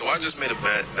I just made a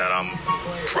bet that I'm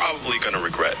probably going to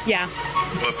regret. Yeah.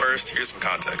 But first, here's some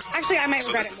context. Actually, I might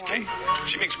regret this is it more. Kate.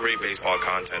 She makes great baseball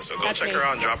content, so go That's check me. her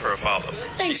out and drop her a follow.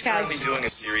 Thanks, She's guys. currently doing a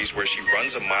series where she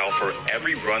runs a mile for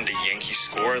every run the Yankees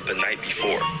score the night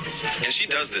before. And she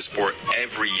does this for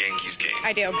every Yankees game.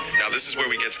 I do. Now, this is where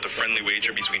we get to the friendly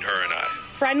wager between her and I.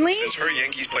 Friendly? Since her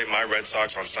Yankees play my Red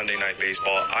Sox on Sunday Night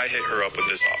Baseball, I hit her up with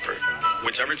this offer.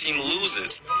 Whichever team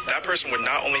loses, that person would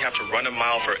not only have to run a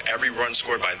mile for every run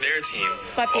scored by their team,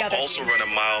 But the other also team. run a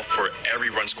mile for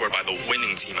every run scored by the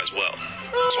winning team as well.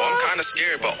 So I'm kind of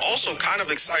scared, but also kind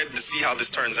of excited to see how this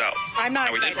turns out. I'm not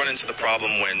And we did excited. run into the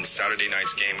problem when Saturday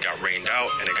night's game got rained out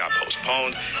and it got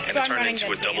postponed, and So it I'm turned running into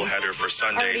a this game. doubleheader for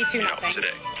Sunday, Already 2-0.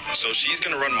 today. So she's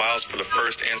going to run miles for the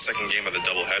first and second game of the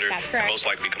doubleheader, That's and correct. most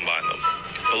likely combine them.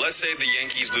 But let's say the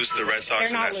Yankees lose to the Red Sox They're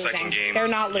in not that second losing. game. They're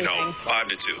not losing.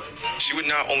 5-2. She would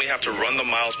not only have to run the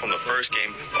miles from the first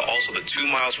game, but also the 2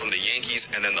 miles from the Yankees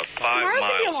and then the 5 Tomorrow's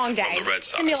gonna be a miles long day. from the Red It's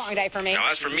Sox. gonna be a long day for me. Now,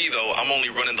 as for me, though, I'm only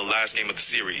running the last game of the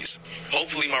series.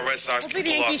 Hopefully, my Red Sox Hopefully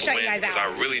can the pull Yankees off shut the you win, guys because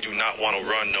out. I really do not want to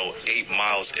run no 8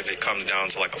 miles if it comes down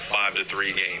to like a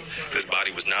 5-3 game. This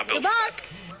body was not built Good for luck.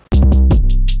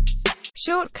 that.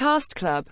 Shortcast Club.